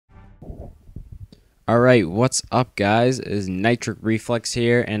Alright, what's up guys? Is Nitric Reflex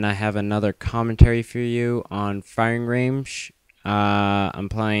here, and I have another commentary for you on firing range. I'm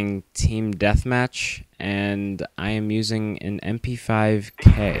playing Team Deathmatch, and I am using an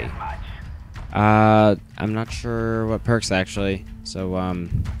MP5K. I'm not sure what perks actually, so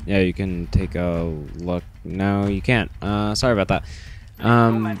yeah, you can take a look. No, you can't. Sorry about that.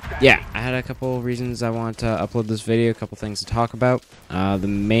 Yeah, I had a couple reasons I want to upload this video, a couple things to talk about. The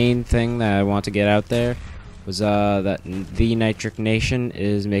main thing that I want to get out there was that the NitricNation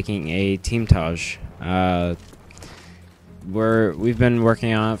is making a teamtage. We've been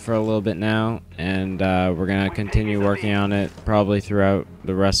working on it for a little bit now, and we're gonna continue working on it probably throughout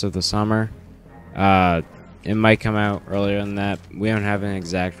the rest of the summer. It might come out earlier than that. We don't have an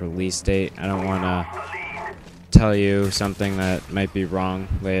exact release date. I don't want to tell you something that might be wrong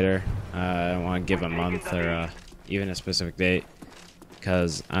later. I don't want to give a month or even a specific date,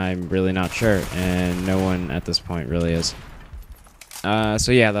 because I'm really not sure, and no one at this point really is.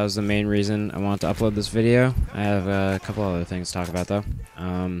 So yeah, that was the main reason I wanted to upload this video. I have a couple other things to talk about though.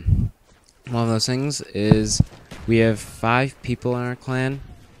 One of those things is we have 5 people in our clan,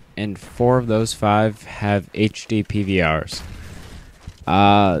 and 4 of those 5 have HD PVRs.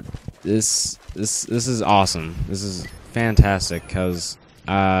 This is awesome. This is fantastic, because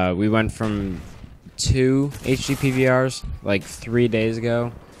we went from 2 HD PVRs like 3 days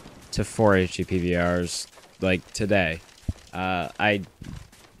ago to 4 HD PVRs like today. I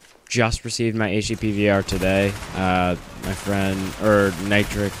just received my HD PVR today. My friend,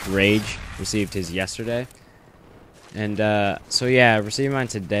 Nitric Rage, received his yesterday. And so yeah, I received mine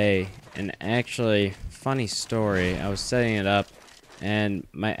today, and actually, funny story, I was setting it up, and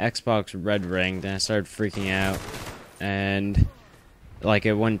my Xbox red ringed, and I started freaking out, and like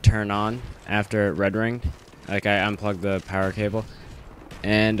it wouldn't turn on after it red ringed. Like I unplugged the power cable,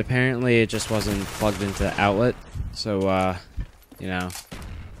 and apparently it just wasn't plugged into the outlet. So you know.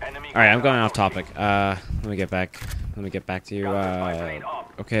 All right, I'm going off topic. Let me get back to you.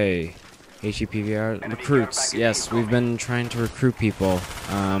 Okay, HEPVR recruits. Yes, we've been trying to recruit people.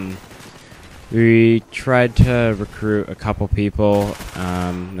 We tried to recruit a couple people,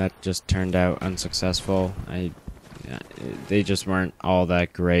 that just turned out unsuccessful. They just weren't all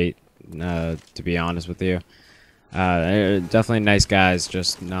that great, to be honest with you. They're definitely nice guys,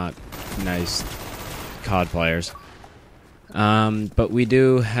 just not nice COD players. But we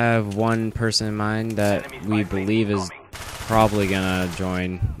do have one person in mind that we believe is probably gonna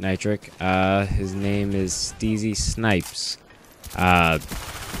join Nitric. His name is Steezy Snipes.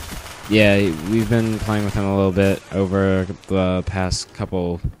 Yeah, we've been playing with him a little bit over the past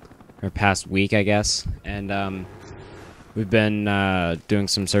week, I guess, and we've been doing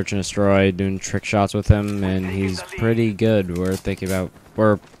some search and destroy, doing trick shots with him, and he's pretty good. We're thinking about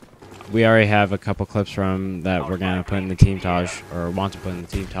we already have a couple clips from him that we're gonna put in the teamtage, or want to put in the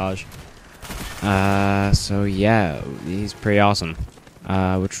teamtage. So yeah, he's pretty awesome.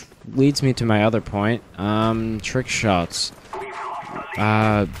 Which leads me to my other point, trick shots.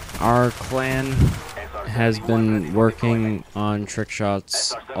 Our clan has been working on trick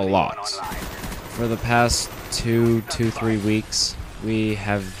shots a lot. For the past 2-3 weeks, we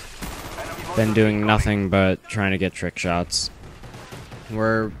have been doing nothing but trying to get trick shots.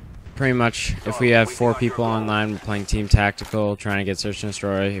 We're pretty much, if we have 4 people online, we're playing team tactical, trying to get search and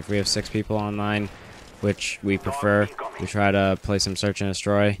destroy. If we have 6 people online, which we prefer, we try to play some search and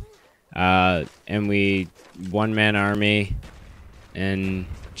destroy. And we one-man army and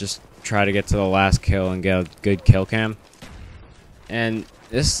just try to get to the last kill and get a good kill cam. And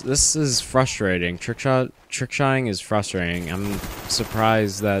this is frustrating. Trick shotting is frustrating. I'm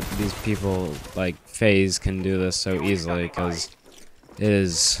surprised that these people like FaZe can do this so easily, because it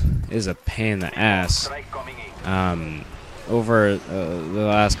is a pain in the ass. Over the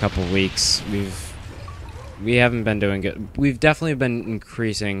last couple weeks, we haven't been doing good. We've definitely been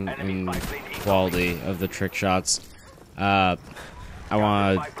increasing in quality of the trick shots. I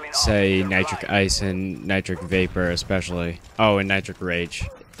want to say Nitric Ice and Nitric Vapor especially. Oh, and Nitric Rage.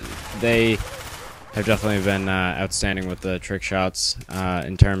 They have definitely been outstanding with the trick shots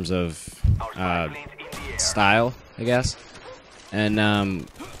in terms of style, I guess. And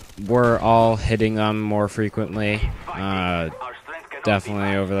we're all hitting them more frequently,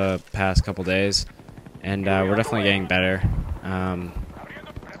 definitely over the past couple days. And we're definitely getting better.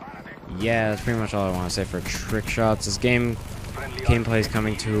 Yeah, that's pretty much all I want to say for trick shots. This gameplay is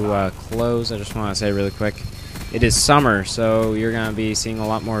coming to a close. I just want to say really quick, it is summer, so you're going to be seeing a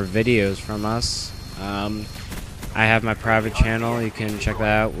lot more videos from us. I have my private channel. You can check that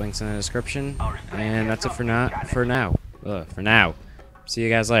out. Links in the description. And that's it for now. See you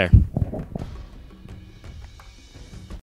guys later.